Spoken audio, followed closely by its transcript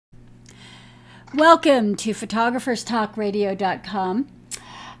Welcome to photographerstalkradio.com.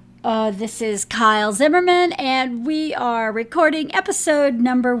 This is Kyle Zimmerman, and we are recording episode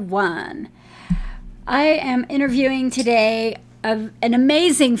number 1. I am interviewing today an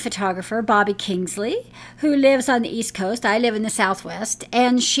amazing photographer, Bobbie Kingsley, who lives on the East Coast. I live in the Southwest,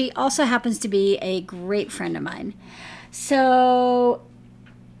 and she also happens to be a great friend of mine. So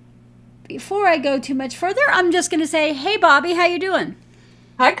before I go too much further, I'm just going to say, hey, Bobbie, how you doing?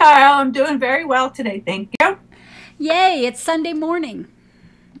 Hi, Kyle. I'm doing very well today. Thank you. Yay, it's Sunday morning.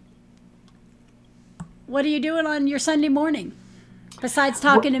 What are you doing on your Sunday morning besides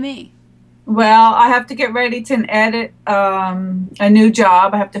talking to me? Well, I have to get ready to edit a new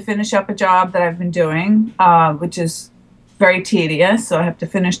job. I have to finish up a job that I've been doing, which is very tedious. So I have to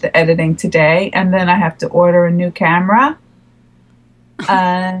finish the editing today. And then I have to order a new camera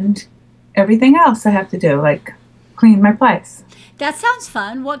and everything else I have to do, like clean my place. That sounds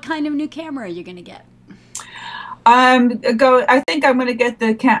fun. What kind of new camera are you going to get? I think I'm going to get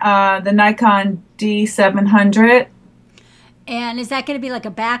the Nikon D700. And is that going to be like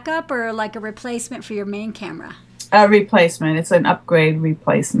a backup or like a replacement for your main camera? A replacement. It's an upgrade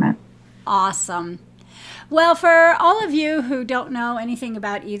replacement. Awesome. Well, for all of you who don't know anything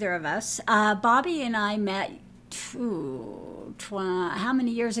about either of us, Bobbie and I met, how many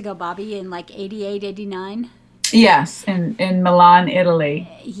years ago, Bobbie? In like 88, 89? Yes, in Milan, Italy.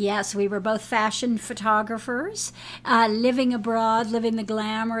 Yes, we were both fashion photographers, living abroad, living the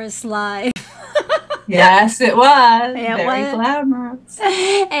glamorous life. Yes, it was. Very glamorous.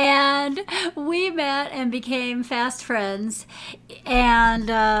 And we met and became fast friends. And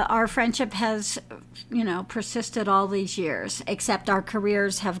our friendship has, persisted all these years, except our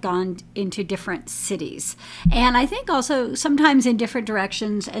careers have gone into different cities. And I think also sometimes in different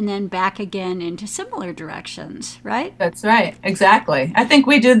directions and then back again into similar directions, right? That's right. Exactly. I think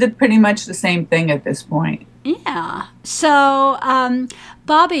we do pretty much the same thing at this point. Yeah. So,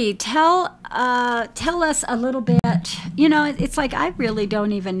 Bobbie, tell us a little bit. It's like I really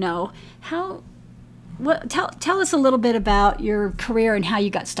don't even know how. Tell us a little bit about your career and how you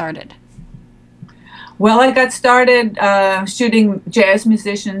got started. Well, I got started shooting jazz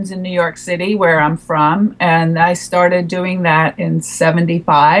musicians in New York City, where I'm from, and I started doing that in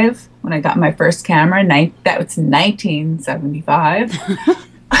 '75 when I got my first camera. That was 1975.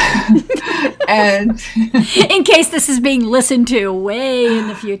 And in case this is being listened to way in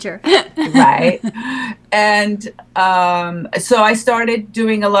the future. Right. And so I started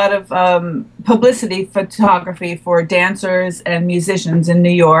doing a lot of publicity photography for dancers and musicians in New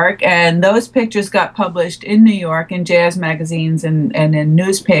York, and those pictures got published in New York in jazz magazines and in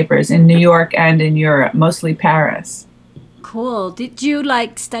newspapers in New York and in Europe, mostly Paris. Cool. Did you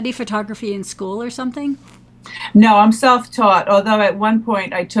study photography in school or something? No, I'm self-taught, although at one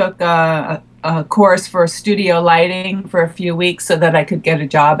point I took a course for studio lighting for a few weeks so that I could get a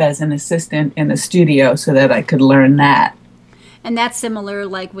job as an assistant in a studio so that I could learn that. And that's similar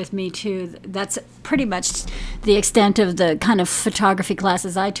with me too. That's pretty much the extent of the kind of photography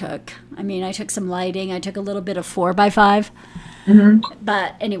classes I took. I mean, I took some lighting. I took a little bit of 4x5. Mm-hmm.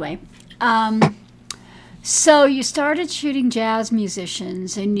 But anyway, so you started shooting jazz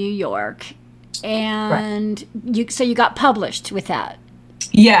musicians in New York. And right. You got published with that.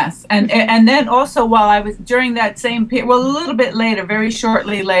 Yes, and then also while I was during that same period, well, a little bit later, very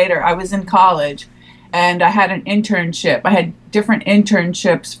shortly later, I was in college, and I had an internship. I had different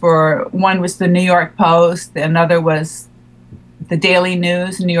internships for one was the New York Post, another was the Daily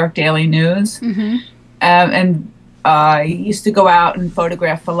News, New York Daily News, mm-hmm. And I used to go out and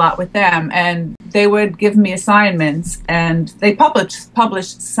photograph a lot with them, and they would give me assignments, and they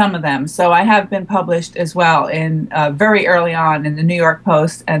published some of them. So I have been published as well in very early on in the New York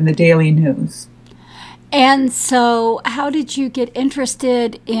Post and the Daily News. And so how did you get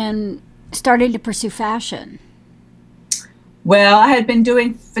interested in starting to pursue fashion? Well, I had been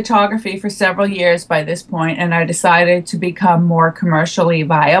doing photography for several years by this point, and I decided to become more commercially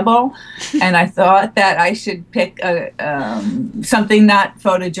viable. And I thought that I should pick something not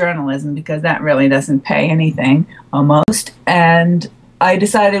photojournalism, because that really doesn't pay anything, almost. And I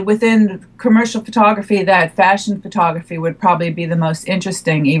decided within commercial photography that fashion photography would probably be the most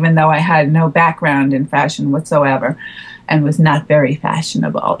interesting, even though I had no background in fashion whatsoever and was not very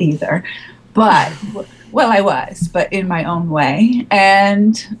fashionable either. But... well, I was, but in my own way.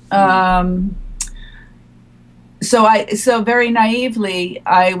 And so very naively,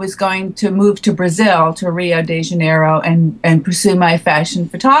 I was going to move to Brazil, to Rio de Janeiro, and pursue my fashion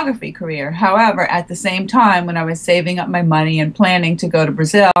photography career. However, at the same time, when I was saving up my money and planning to go to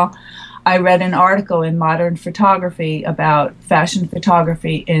Brazil, I read an article in Modern Photography about fashion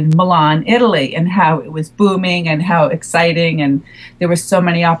photography in Milan, Italy, and how it was booming and how exciting, and there were so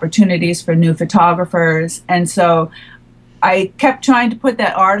many opportunities for new photographers. And so I kept trying to put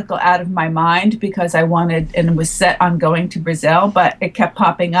that article out of my mind because I wanted and was set on going to Brazil, but it kept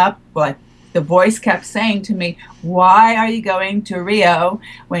popping up. Like the voice kept saying to me, why are you going to Rio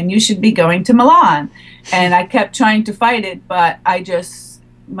when you should be going to Milan? And I kept trying to fight it, but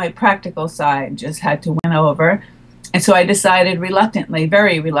my practical side just had to win over. And so I decided reluctantly,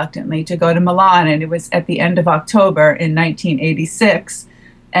 very reluctantly, to go to Milan. And it was at the end of October in 1986.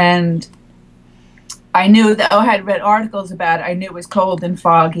 And I knew that I had read articles about it. I knew it was cold and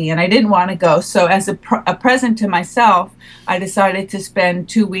foggy, and I didn't want to go. So as a present to myself, I decided to spend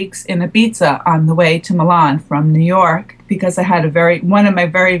 2 weeks in Ibiza on the way to Milan from New York, because I had one of my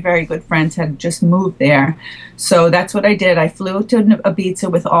very, very good friends had just moved there. So that's what I did. I flew to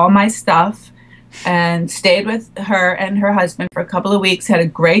Ibiza with all my stuff and stayed with her and her husband for a couple of weeks, had a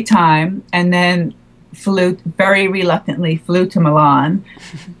great time, and then very reluctantly flew to Milan.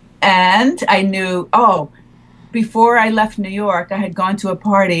 And I knew, before I left New York, I had gone to a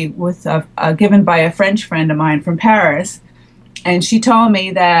party given by a French friend of mine from Paris. And she told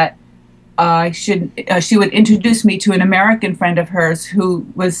me that she would introduce me to an American friend of hers who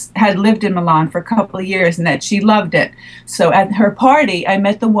had lived in Milan for a couple of years, and that she loved it. So at her party, I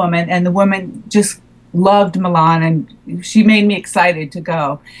met the woman, and the woman just loved Milan, and she made me excited to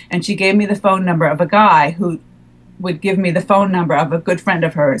go. And she gave me the phone number of a guy who would give me the phone number of a good friend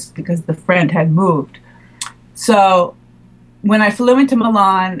of hers, because the friend had moved. So when I flew into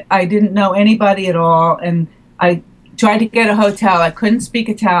Milan, I didn't know anybody at all, and I tried to get a hotel. I couldn't speak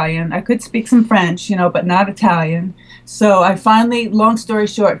Italian. I could speak some French, but not Italian. So I finally, long story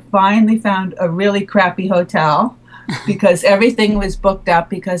short, finally found a really crappy hotel because everything was booked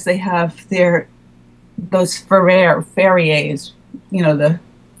up, because they have those feriés, the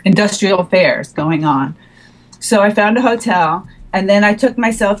industrial fairs going on. So I found a hotel, and then I took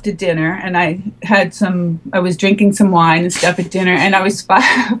myself to dinner, and I was drinking some wine and stuff at dinner, and I was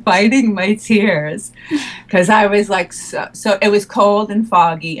fighting my tears because I was like, so it was cold and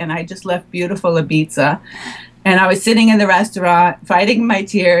foggy, and I just left beautiful Ibiza. And I was sitting in the restaurant fighting my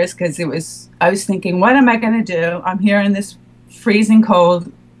tears because I was thinking, what am I going to do? I'm here in this freezing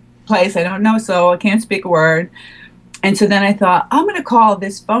cold place. I don't know, so I can't speak a word. And so then I thought, I'm going to call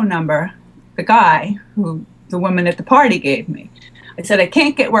this phone number, the guy who the woman at the party gave me. I said, I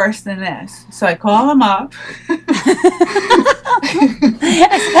can't get worse than this. So I call him up.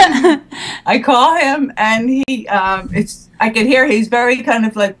 I call him, and I could hear he's very kind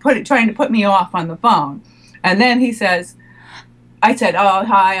of like trying to put me off on the phone. And then he says, I said, oh,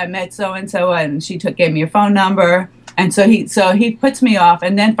 hi, I met so-and-so, and she gave me a phone number. And so he puts me off,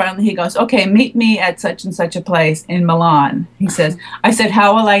 and then finally he goes, okay, meet me at such and such a place in Milan. He says, I said,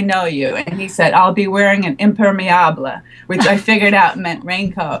 how will I know you? And he said, I'll be wearing an impermeable, which I figured out meant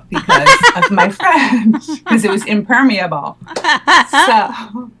raincoat because of my French, because it was impermeable.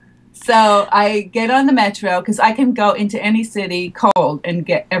 So I get on the metro, because I can go into any city cold and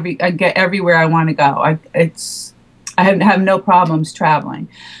get everywhere I want to go. I have no problems traveling.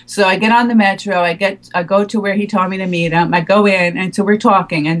 So I get on the metro, I go to where he told me to meet him, I go in, and so we're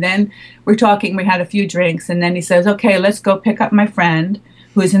talking, we had a few drinks, and then he says, okay, let's go pick up my friend,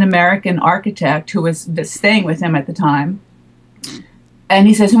 who is an American architect who was staying with him at the time. And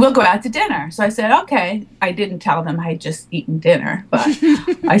he says, we'll go out to dinner. So I said, okay. I didn't tell them I had just eaten dinner, but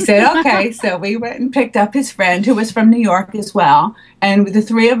I said, okay. So we went and picked up his friend, who was from New York as well, and the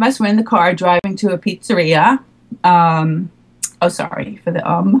three of us were in the car driving to a pizzeria. Sorry for the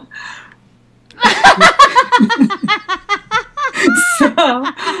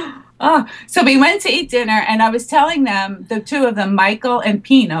So we went to eat dinner, and I was telling them, the two of them, Michael and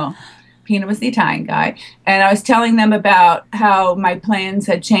Pino was the Italian guy, and I was telling them about how my plans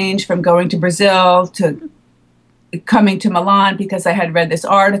had changed from going to Brazil to coming to Milan, because I had read this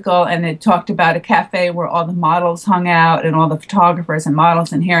article, and it talked about a cafe where all the models hung out, and all the photographers and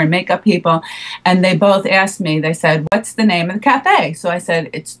models and hair and makeup people. And they both asked me, they said, what's the name of the cafe? So I said,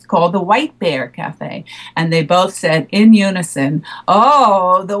 it's called the White Bear Cafe. And they both said in unison,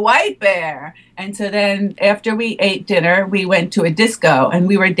 oh, the White Bear. And so then after we ate dinner, we went to a disco, and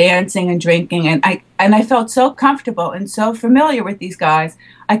we were dancing and drinking, and I felt so comfortable and so familiar with these guys.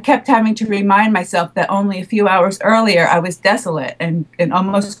 I kept having to remind myself that only a few hours earlier I was desolate and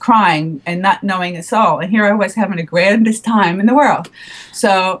almost crying and not knowing a soul. And here I was having the grandest time in the world.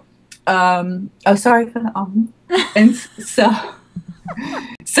 So, sorry for the And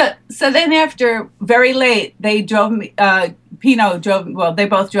so then after very late, they drove me Pino drove, well, they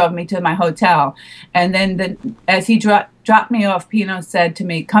both drove me to my hotel. And then as he dropped me off, Pino said to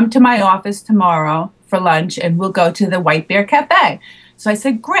me, come to my office tomorrow for lunch and we'll go to the White Bear Cafe. So I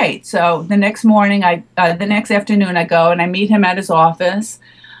said, great. So the next morning, the next afternoon, I go and I meet him at his office.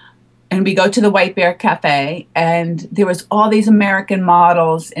 And we go to the White Bear Cafe, and there was all these American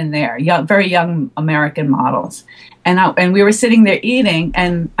models in there, very young American models. And we were sitting there eating,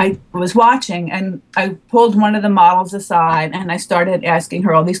 and I was watching, and I pulled one of the models aside, and I started asking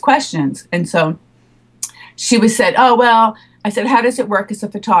her all these questions. And so she said, oh, well, I said, how does it work as a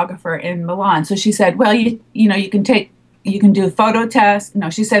photographer in Milan? So she said, well, you can do photo tests. No,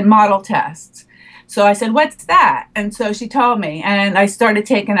 she said model tests. So I said, what's that? And so she told me, and I started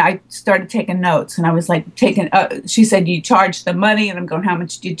taking notes, and I was like she said, you charge the money, and I'm going, how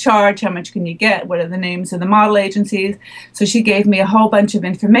much do you charge? How much can you get? What are the names of the model agencies? So she gave me a whole bunch of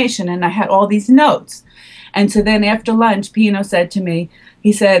information, and I had all these notes. And so then after lunch, Pino said to me,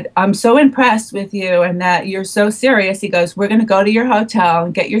 he said, I'm so impressed with you and that you're so serious. He goes, we're going to go to your hotel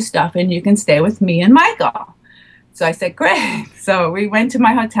and get your stuff, and you can stay with me and Michael. So I said, great. So we went to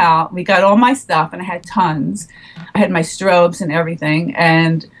my hotel. We got all my stuff, and I had tons. I had my strobes and everything.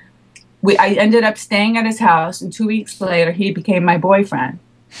 And I ended up staying at his house, and 2 weeks later, he became my boyfriend.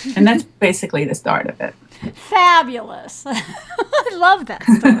 And that's basically the start of it. Fabulous. I love that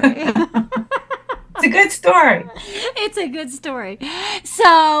story. It's a good story. It's a good story.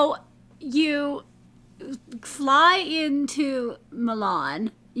 So you fly into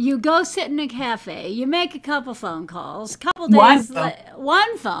Milan. You go sit in a cafe. You make a couple phone calls.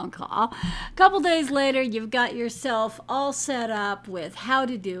 One phone call. A couple days later, you've got yourself all set up with how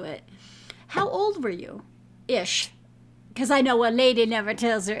to do it. How old were you, ish? Because I know a lady never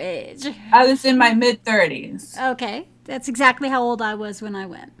tells her age. I was in my mid-30s. Okay, that's exactly how old I was when I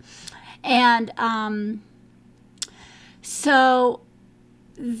went. And so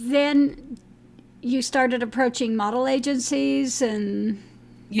then you started approaching model agencies and.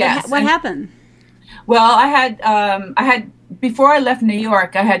 Yes. What happened? Well, I had before I left New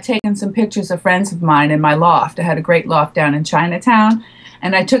York, I had taken some pictures of friends of mine in my loft. I had a great loft down in Chinatown,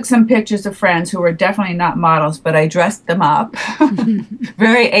 and I took some pictures of friends who were definitely not models, but I dressed them up.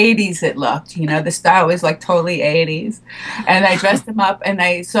 Very 80s it looked, the style was like totally 80s. And I dressed them up,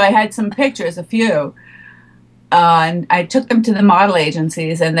 and so I had some pictures, a few, and I took them to the model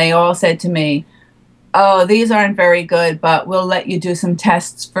agencies, and they all said to me, oh, these aren't very good, but we'll let you do some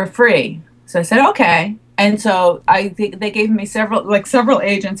tests for free. So I said, okay. And so they gave me several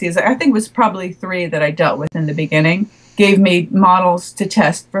agencies. I think it was probably 3 that I dealt with in the beginning, gave me models to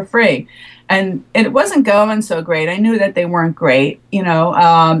test for free. And it wasn't going so great. I knew that they weren't great,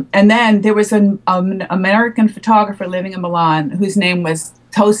 And then there was an American photographer living in Milan whose name was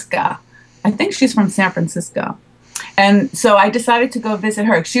Tosca. I think she's from San Francisco. And so I decided to go visit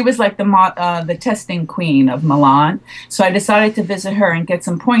her. She was like the testing queen of Milan. So I decided to visit her and get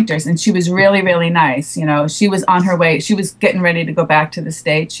some pointers. And she was really, really nice. She was on her way. She was getting ready to go back to the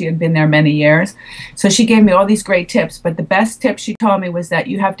States. She had been there many years. So she gave me all these great tips. But the best tip she told me was that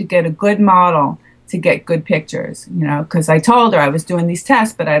you have to get a good model to get good pictures, because I told her I was doing these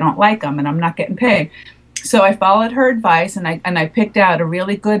tests, but I don't like them and I'm not getting paid. So I followed her advice, and I picked out a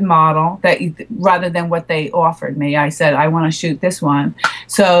really good model that rather than what they offered me. I said, I want to shoot this one.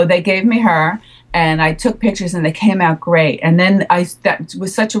 So they gave me her, and I took pictures, and they came out great. And then that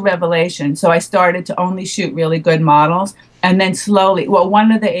was such a revelation. So I started to only shoot really good models. And then slowly,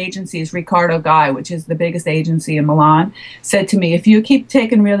 one of the agencies, Ricardo Guy, which is the biggest agency in Milan, said to me, if you keep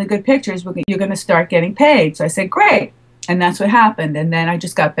taking really good pictures, you're going to start getting paid. So I said, great. And that's what happened. And then I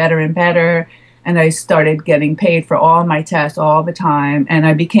just got better and better. And I started getting paid for all my tests all the time. And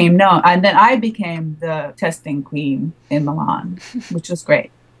I became known. And then I became the testing queen in Milan, which was great.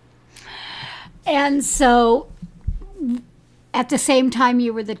 And so at the same time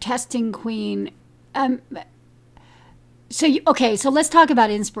you were the testing queen, so let's talk about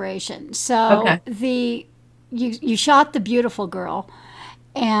inspiration. So okay. You shot the beautiful girl,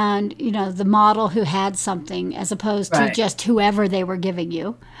 and the model who had something, as opposed to just whoever they were giving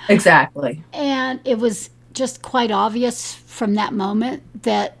you. Exactly. And it was just quite obvious from that moment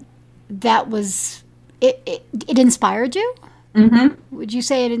that was it inspired you. Mm-hmm. Would you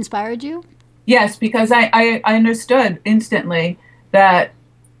say it inspired you? Yes, because I understood instantly that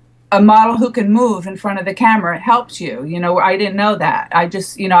a model who can move in front of the camera helps you. I didn't know that. I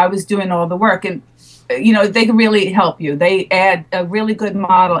just, I was doing all the work, and they can really help you. They add a really good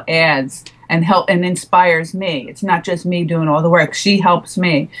model adds and help and inspires me. It's not just me doing all the work. She helps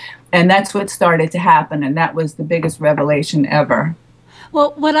me. And that's what started to happen. And that was the biggest revelation ever.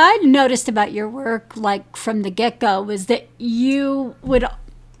 Well, what I noticed about your work, like from the get-go, was that you would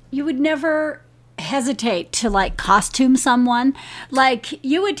never hesitate to like costume someone. Like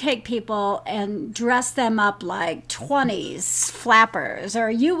you would take people and dress them up like 20s flappers,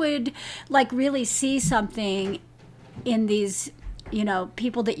 or you would like really see something in these, you know,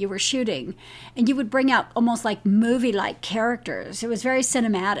 people that you were shooting, and you would bring out almost like movie-like characters. It was very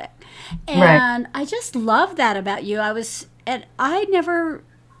cinematic. And I just love that about you.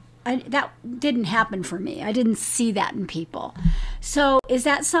 That didn't happen for me. I didn't see that in people. So is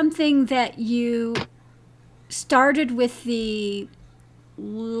that something that you started with the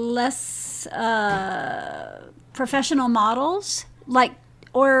less professional models? Like,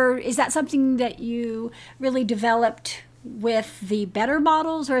 or is that something that you really developed with the better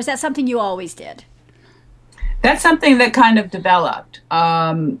models, or is that something you always did? That's something that kind of developed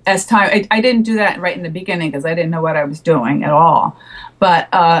as time. I didn't do that right in the beginning because I didn't know what I was doing at all. But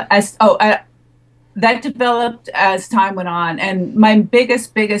that developed as time went on. And my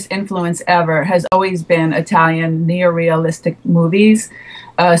biggest influence ever has always been Italian neorealistic movies.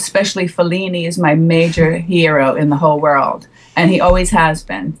 Especially Fellini is my major hero in the whole world. And he always has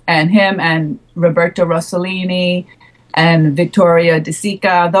been. And him and Roberto Rossellini and Vittorio De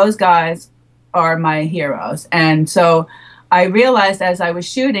Sica, those guys are my heroes. And so I realized as I was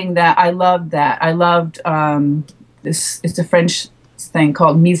shooting that I loved that. I loved this. It's a French thing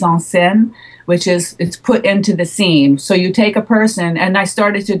called mise en scène, which is it's put into the scene. So you take a person, and I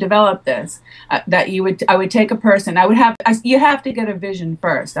started to develop this. I would take a person. You have to get a vision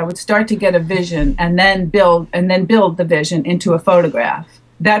first. I would start to get a vision, and then build the vision into a photograph.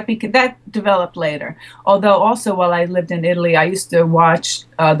 That developed later. Although also while I lived in Italy, I used to watch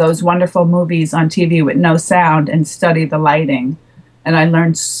those wonderful movies on TV with no sound and study the lighting. And I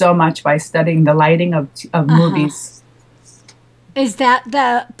learned so much by studying the lighting of movies. Is that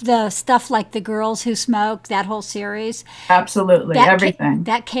the stuff like The Girls Who Smoke, that whole series? Absolutely, everything.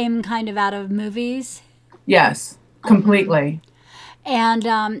 That came kind of out of movies? Yes, completely.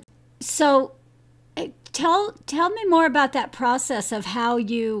 And so... Tell me more about that process of how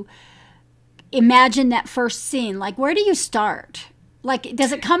you imagine that first scene. Like, where do you start? Like,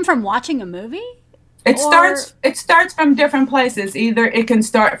 does it come from watching a movie? It starts from different places. Either it can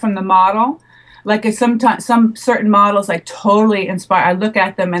start from the model. Like sometimes some certain models I totally inspire. I look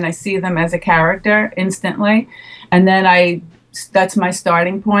at them and I see them as a character instantly, and then that's my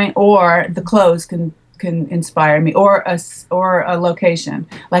starting point. Or the clothes can inspire me, or a location.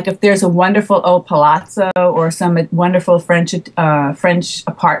 Like if there's a wonderful old palazzo, or some wonderful French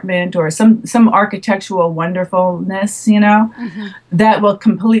apartment, or some architectural wonderfulness, you know, that will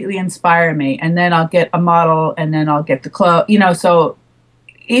completely inspire me. And then I'll get a model, and then I'll get the clothes, you know. So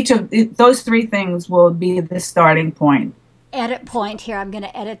each of those three things will be the starting point. Edit point here. I'm going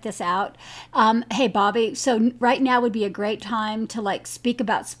to edit this out. Hey, Bobbie. So right now would be a great time to like speak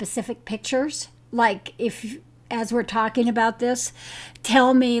about specific pictures. Like if, as we're talking about this,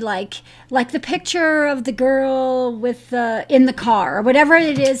 tell me like the picture of the girl with in the car, or whatever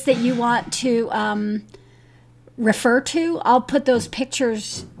it is that you want to refer to. I'll put those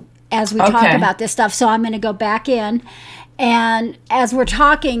pictures as we talk about this stuff. So I'm going to go back in, and as we're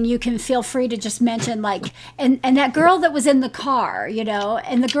talking, you can feel free to just mention like, and that girl that was in the car, you know,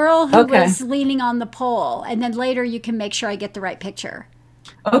 and the girl who was leaning on the pole, and then later you can make sure I get the right picture.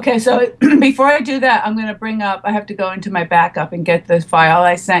 Okay, so before I do that, I'm going to I have to go into my backup and get the file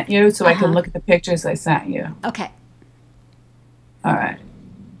I sent you so I can look at the pictures I sent you. Okay. All right.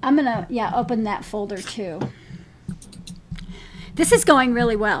 I'm going to, open that folder too. This is going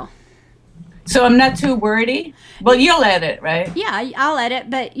really well. So I'm not too wordy? Well, you'll edit, right? Yeah, I'll edit,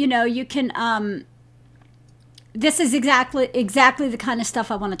 but you know, you can, this is exactly the kind of stuff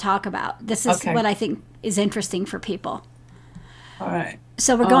I want to talk about. This is what I think is interesting for people. All right.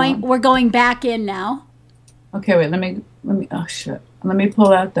 So we're going back in now. Okay, wait. Let me. Oh shit. Let me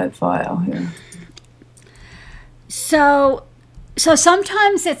pull out that file here. So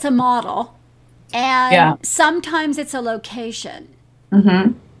sometimes it's a model, and sometimes it's a location.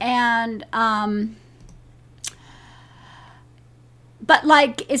 And but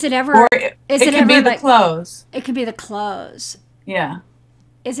like, is it ever? Or it could be the clothes. It could be the clothes. Yeah.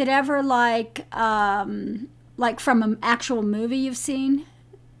 Is it ever like from an actual movie you've seen?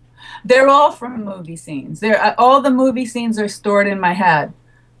 They're all from movie scenes. All the movie scenes are stored in my head.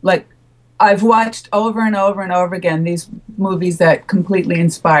 Like I've watched over and over and over again these movies that completely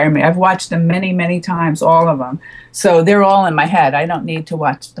inspire me. I've watched them many, many times, all of them. So they're all in my head. I don't need to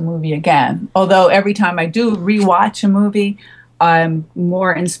watch the movie again. Although every time I do rewatch a movie, I'm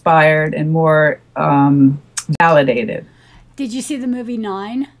more inspired and more validated. Did you see the movie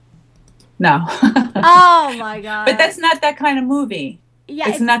Nine? No. Oh my God. But that's not that kind of movie. Yeah,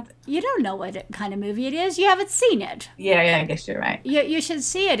 it's not. You don't know what kind of movie it is. You haven't seen it. Yeah, I guess you're right. You should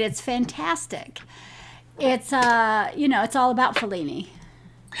see it. It's fantastic. It's it's all about Fellini.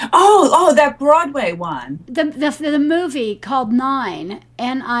 Oh, that Broadway one. The movie called Nine,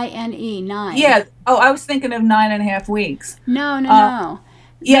 Nine, Nine. Yeah. Oh, I was thinking of 9.5 Weeks. No.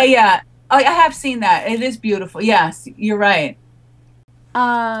 Yeah. Oh, I have seen that. It is beautiful. Yes, you're right.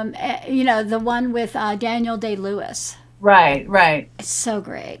 The one with Daniel Day-Lewis. Right. It's so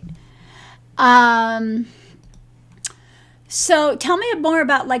great. So tell me more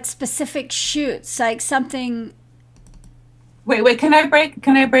about like specific shoots, like something. Wait. Can I break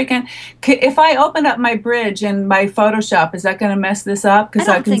in? If I open up my bridge in my Photoshop, is that going to mess this up? Because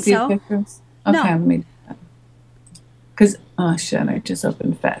I can see pictures. Okay, No. let me. Because oh shit, I just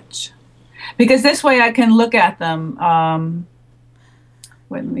opened Fetch. Because this way I can look at them.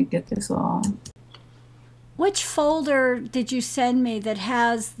 Wait, let me get this all. Which folder did you send me that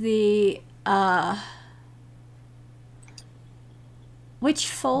has the? Which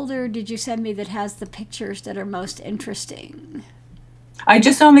folder did you send me that has the pictures that are most interesting? I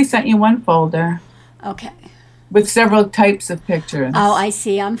just only sent you one folder. Okay. With several types of pictures. Oh, I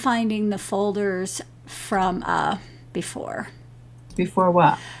see. I'm finding the folders from before. Before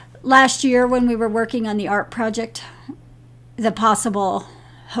what? Last year when we were working on the art project, the possible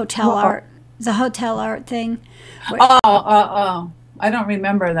hotel art, the hotel art thing. Oh. I don't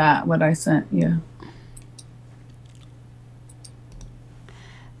remember that, what I sent you.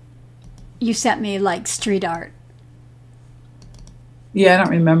 You sent me like street art. Yeah, I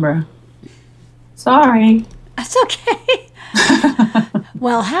don't remember. Sorry. That's okay.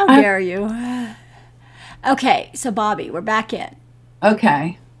 Well, how dare you? Okay, so Bobbie, we're back in.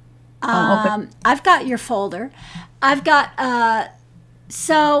 Okay. I've got your folder. I've got,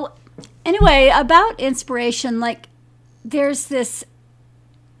 so anyway, about inspiration, like there's this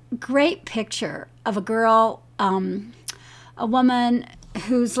great picture of a girl, a woman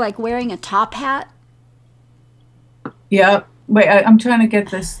who's like wearing a top hat. Yep. Wait, I'm trying to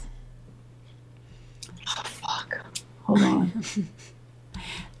get this. Oh, fuck. Hold on.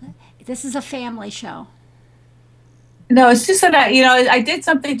 This is a family show. No, it's just that I did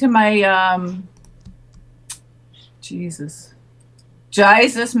something to my Jesus,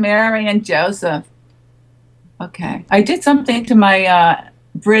 Mary, and Joseph. Okay, I did something to my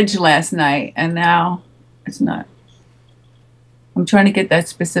bridge last night, and now it's not. I'm trying to get that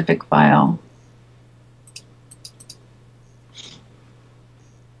specific file.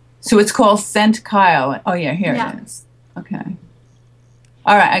 So it's called Sent Kyle. Oh yeah, here it is. Okay.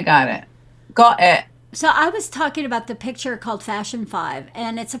 All right, I got it. Got it. So I was talking about the picture called Fashion 5,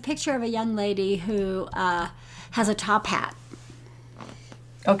 and it's a picture of a young lady who has a top hat.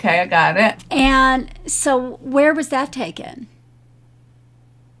 Okay, I got it. And so where was that taken?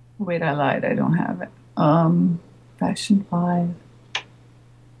 Wait, I lied. I don't have it. Fashion 5.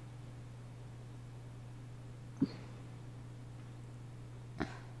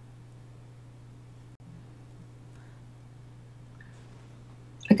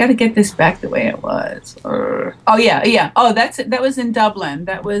 I got to get this back the way it was. Oh yeah. Oh, that was in Dublin.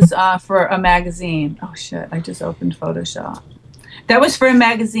 That was for a magazine. Oh shit! I just opened Photoshop. That was for a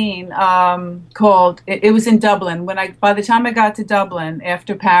magazine called. It was in Dublin. By the time I got to Dublin,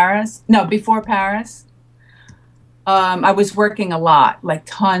 before Paris, I was working a lot, like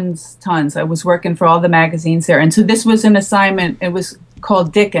tons. I was working for all the magazines there, and so this was an assignment. It was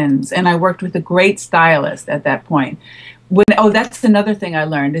called Dickens, and I worked with a great stylist at that point. That's another thing I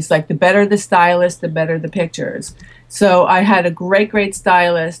learned is like the better the stylist, the better the pictures. So I had a great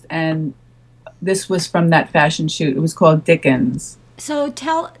stylist, and this was from that fashion shoot. It was called Dickens. So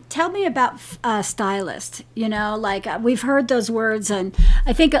tell me about stylist. Like we've heard those words, and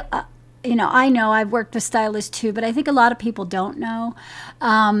I think I know I've worked with stylists too, but I think a lot of people don't know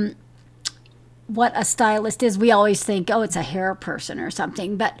what a stylist is. We always think, oh, it's a hair person or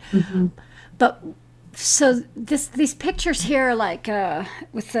something, but so these pictures here, like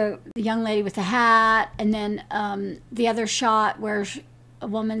with the young lady with the hat, and then the other shot where a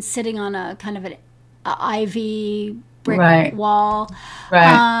woman's sitting on a kind of an ivy brick wall,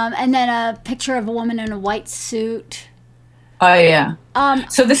 right? And then a picture of a woman in a white suit. Oh yeah.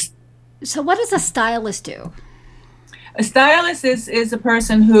 So what does a stylist do? A stylist is a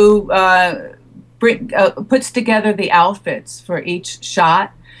person who puts together the outfits for each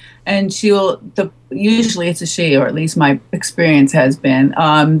shot. And usually it's a she, or at least my experience has been.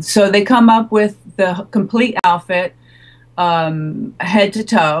 So they come up with the complete outfit. head to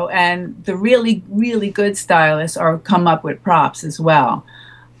toe, and the really, really good stylists are come up with props as well.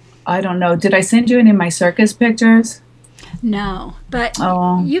 I don't know. Did I send you any of my circus pictures? No, but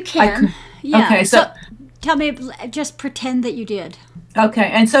you can. Yeah. Okay, so tell me, just pretend that you did.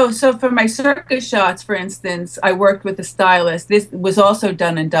 Okay, and so for my circus shots, for instance, I worked with a stylist. This was also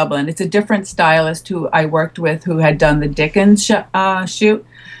done in Dublin. It's a different stylist who I worked with who had done the Dickens shoot.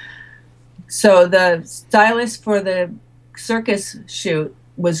 So the stylist for the circus shoot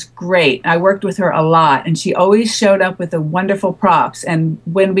was great. I worked with her a lot, and she always showed up with the wonderful props. And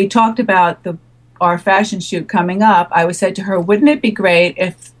when we talked about our fashion shoot coming up, I said to her, wouldn't it be great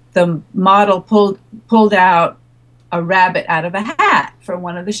if the model pulled out a rabbit out of a hat for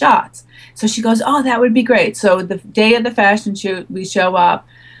one of the shots? So she goes, oh, that would be great. So the day of the fashion shoot, we show up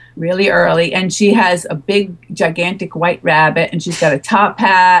really early, and she has a big, gigantic white rabbit, and she's got a top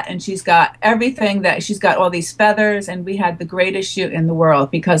hat, and she's got everything she's got all these feathers, and we had the greatest shoot in the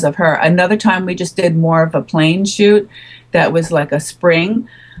world because of her. Another time we just did more of a plain shoot that was like a spring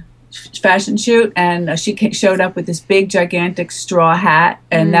fashion shoot, and she showed up with this big gigantic straw hat,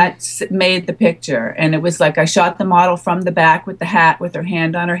 and that made the picture. And it was like I shot the model from the back with the hat with her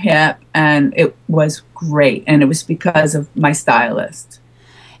hand on her hip, and it was great, and it was because of my stylist.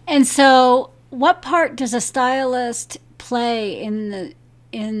 And so what part does a stylist play in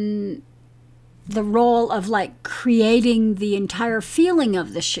the role of like creating the entire feeling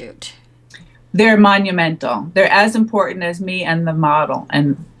of the shoot? They're monumental. They're as important as me and the model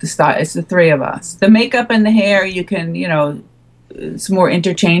and the style. It's the three of us. The makeup and the hair, you can, it's more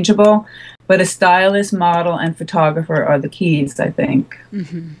interchangeable. But a stylist, model, and photographer are the keys, I think.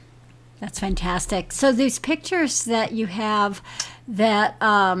 Mm-hmm. That's fantastic. So these pictures that you have that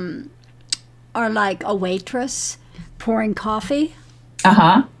are like a waitress pouring coffee.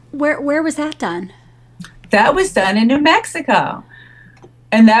 Uh-huh. Where was that done? That was done in New Mexico.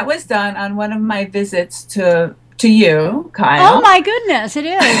 And that was done on one of my visits to you, Kyle. Oh, my goodness, it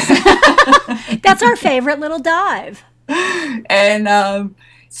is. That's our favorite little dive. And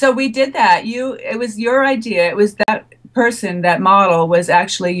so we did that. It was your idea. It was that person, that model, was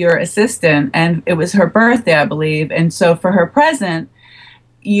actually your assistant, and it was her birthday, I believe. And so for her present,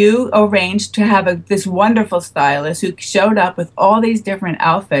 you arranged to have this wonderful stylist who showed up with all these different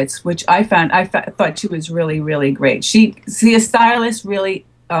outfits, which I thought she was really, really great. A stylist really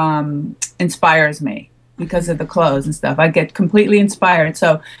inspires me because of the clothes and stuff. I get completely inspired.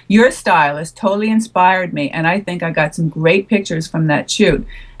 So your stylist totally inspired me, and I think I got some great pictures from that shoot.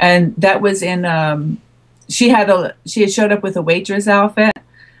 And that was in she had showed up with a waitress outfit,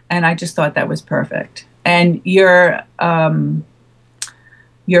 and I just thought that was perfect. And your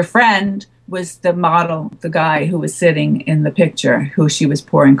friend was the model, the guy who was sitting in the picture, who she was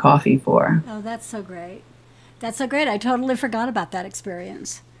pouring coffee for. Oh, that's so great. That's so great. I totally forgot about that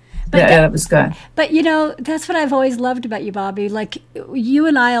experience. But yeah, that was good. But, that's what I've always loved about you, Bobbie. Like, you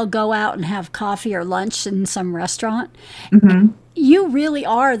and I will go out and have coffee or lunch in some restaurant. Mm-hmm. You really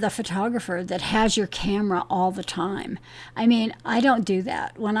are the photographer that has your camera all the time. I mean, I don't do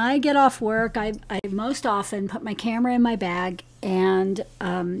that. When I get off work, I most often put my camera in my bag and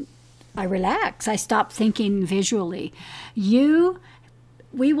I relax. I stop thinking visually.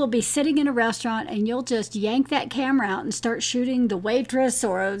 We will be sitting in a restaurant, and you'll just yank that camera out and start shooting the waitress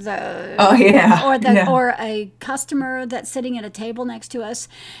or or a customer that's sitting at a table next to us.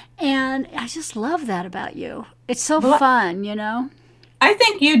 And I just love that about you. It's so fun, I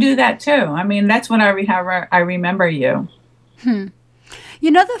think you do that too. I mean, that's when I remember you. The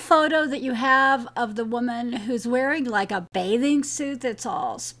photo that you have of the woman who's wearing like a bathing suit that's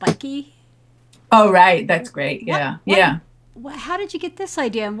all spiky? Oh, right. That's great. Yeah. Yeah. How did you get this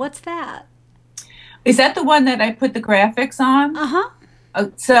idea, and what's that? Is that the one that I put the graphics on? Uh-huh.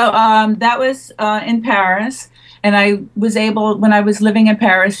 So that was in Paris, and I was able, when I was living in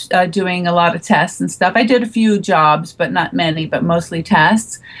Paris doing a lot of tests and stuff, I did a few jobs, but not many, but mostly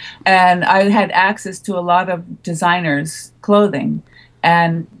tests, and I had access to a lot of designers' clothing.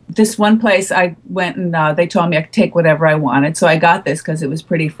 And this one place I went, and they told me I could take whatever I wanted. So I got this because it was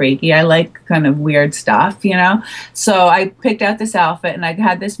pretty freaky. I like kind of weird stuff, So I picked out this outfit, and I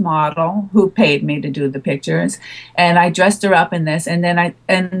had this model who paid me to do the pictures. And I dressed her up in this. And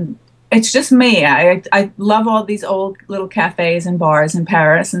then it's just me. I love all these old little cafes and bars in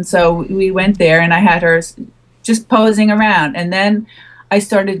Paris. And so we went there, and I had her just posing around. And then I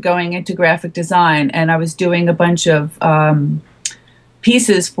started going into graphic design, and I was doing a bunch of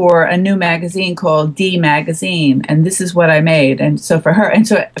pieces for a new magazine called D Magazine, and this is what I made. And so for her, and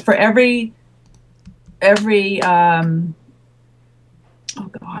so for every oh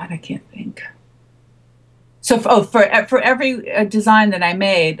God, I can't think. So for every design that I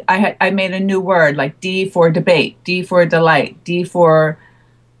made, I made a new word, like D for debate, D for delight, D for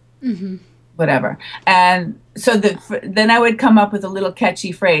whatever. And so then I would come up with a little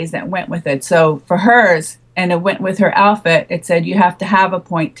catchy phrase that went with it. So for hers, and it went with her outfit, it said, "You have to have a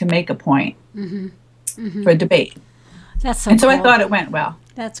point to make a point," for debate. That's so And so cool. I thought it went well.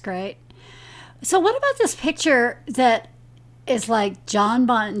 That's great. So what about this picture that is like John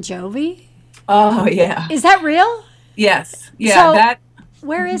Bon Jovi? Oh, yeah. Is that real? Yes. Yeah. So,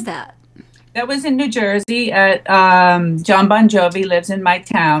 where is that? That was in New Jersey. John Bon Jovi lives in my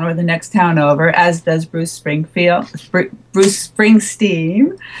town, or the next town over, as does Bruce Springsteen.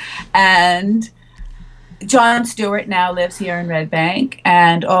 And Jon Stewart now lives here in Red Bank.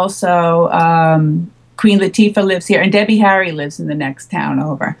 And also Queen Latifah lives here. And Debbie Harry lives in the next town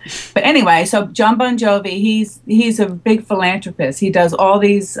over. But anyway, so John Bon Jovi, he's a big philanthropist. He does all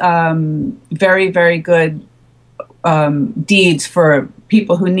these very, very good deeds for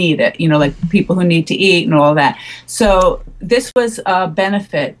people who need it, you know, like people who need to eat and all that. So this was a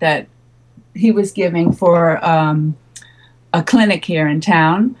benefit that he was giving for a clinic here in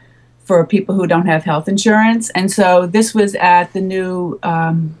town for people who don't have health insurance. And so this was at the new,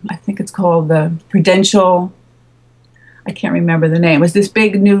 I think it's called the Prudential, I can't remember the name. It was this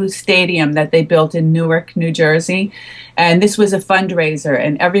big new stadium that they built in Newark, New Jersey. And this was a fundraiser,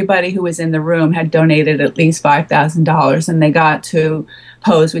 and everybody who was in the room had donated at least $5,000, and they got to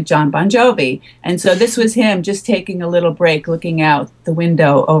pose with John Bon Jovi. And so this was him just taking a little break, looking out the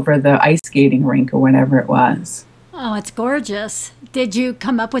window over the ice skating rink or whatever it was. Oh, it's gorgeous. Did you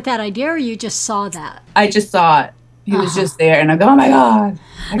come up with that idea, or you just saw that? I just saw it. He was just there, and I go, "Oh my God."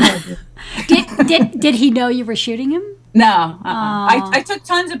 Did he know you were shooting him? No. I took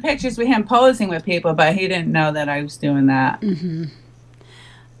tons of pictures with him posing with people, but he didn't know that I was doing that.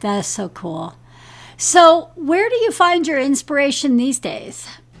 That is so cool. So where do you find your inspiration these days?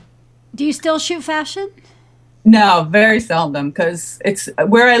 Do you still shoot fashion? No, very seldom, because it's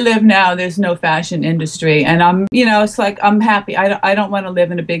where I live now. There's no fashion industry, and it's like I'm happy. I don't want to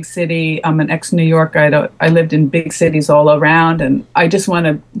live in a big city. I'm an ex-New Yorker. I lived in big cities all around, and I just want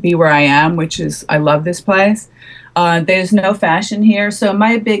to be where I am, which is I love this place. There's no fashion here, so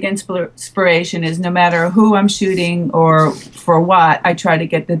my big inspiration is no matter who I'm shooting or for what, I try to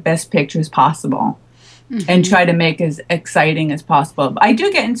get the best pictures possible. And try to make as exciting as possible. I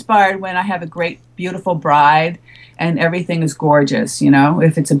do get inspired when I have a great, beautiful bride and everything is gorgeous, you know,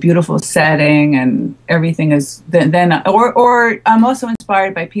 if it's a beautiful setting and everything is, or I'm also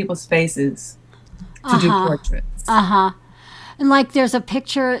inspired by people's faces to do portraits. And like there's a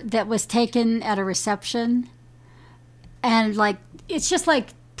picture that was taken at a reception, and like it's just like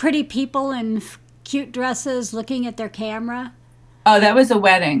pretty people in cute dresses looking at their camera. Oh, that was a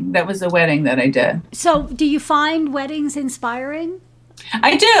wedding. That was a wedding that I did. So do you find weddings inspiring?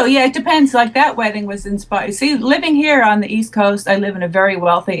 I do. Yeah, it depends. Like that wedding was inspired. See, living here on the East Coast, I live in a very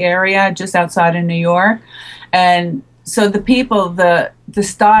wealthy area just outside of New York. And so the people, the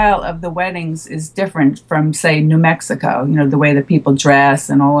style of the weddings is different from, say, New Mexico, you know, the way that people dress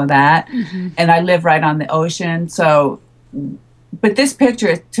and all of that. And I live right on the ocean. So, but this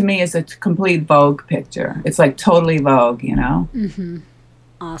picture to me is a complete Vogue picture. It's like totally Vogue, you know?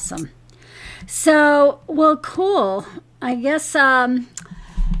 Awesome. So, well, cool. I guess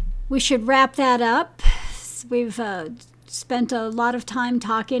we should wrap that up. We've spent a lot of time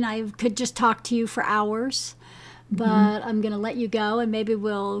talking. I could just talk to you for hours, but I'm going to let you go, and maybe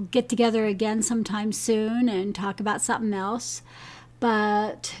we'll get together again sometime soon and talk about something else.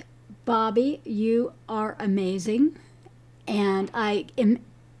 But, Bobbie, you are amazing, and I am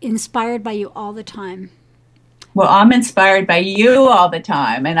inspired by you all the time. Well, I'm inspired by you all the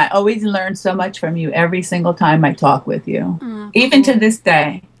time, and I always learn so much from you every single time I talk with you, even to this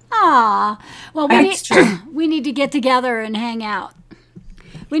day. Ah, well, we need to get together and hang out.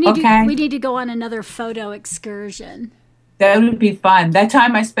 We need to go on another photo excursion. That would be fun. That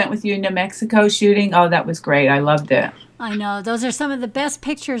time I spent with you in New Mexico shooting, oh, that was great. I loved it. I know. Those are some of the best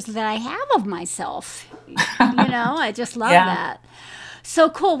pictures that I have of myself. You know, I just love that. So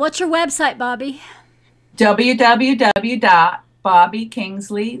cool. What's your website, Bobbie?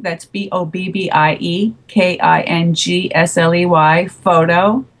 www.BobbieKingsley, that's BobbieKingsley,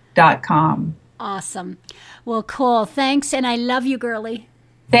 photo.com. Awesome. Well, cool. Thanks, and I love you, girlie.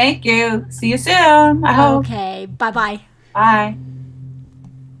 Thank you. See you soon, I hope. Okay. Bye-bye. Bye.